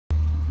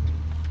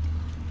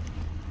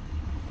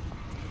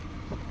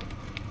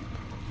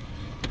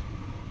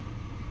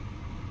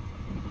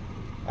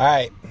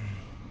Alright.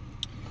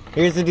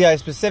 Here's the deal. I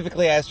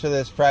specifically asked for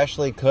this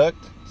freshly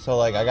cooked. So,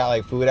 like, I got,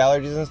 like, food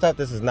allergies and stuff.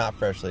 This is not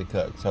freshly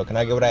cooked. So, can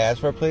I get what I asked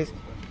for, please?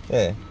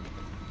 Yeah.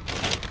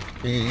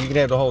 You can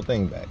have the whole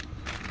thing back.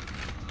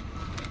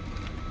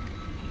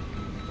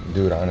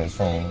 Dude on his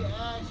phone.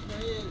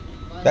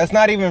 That's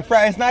not even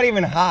fresh. It's not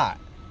even hot.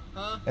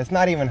 Huh? It's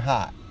not even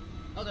hot.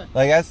 Okay.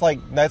 Like,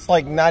 that's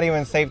like not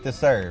even safe to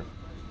serve.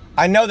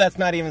 I know that's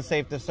not even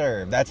safe to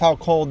serve. That's how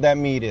cold that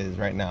meat is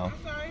right now.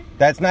 I'm sorry?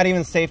 That's not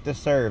even safe to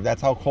serve.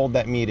 That's how cold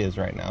that meat is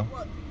right now.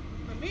 What?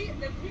 The meat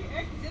actually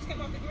just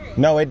came off the grill.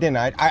 No, it didn't.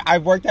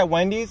 I've worked at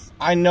Wendy's.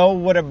 I know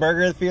what a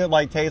burger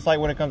tastes like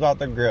when it comes out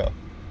the grill.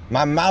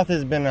 My mouth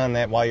has been on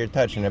that while you're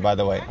touching it, by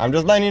the way. I'm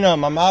just letting you know,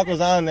 my mouth was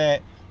on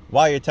that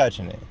while you're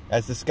touching it.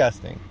 That's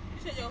disgusting.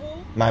 You said your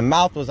who? My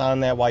mouth was on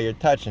that while you're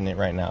touching it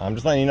right now. I'm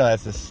just letting you know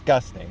that's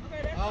disgusting.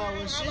 Okay, that's Oh, fine.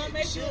 well, How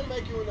about she'll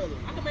make you another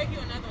one. I can make you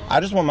another one. I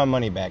just want my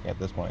money back at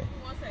this point.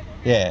 1 second.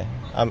 Yeah,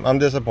 I'm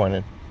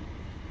disappointed.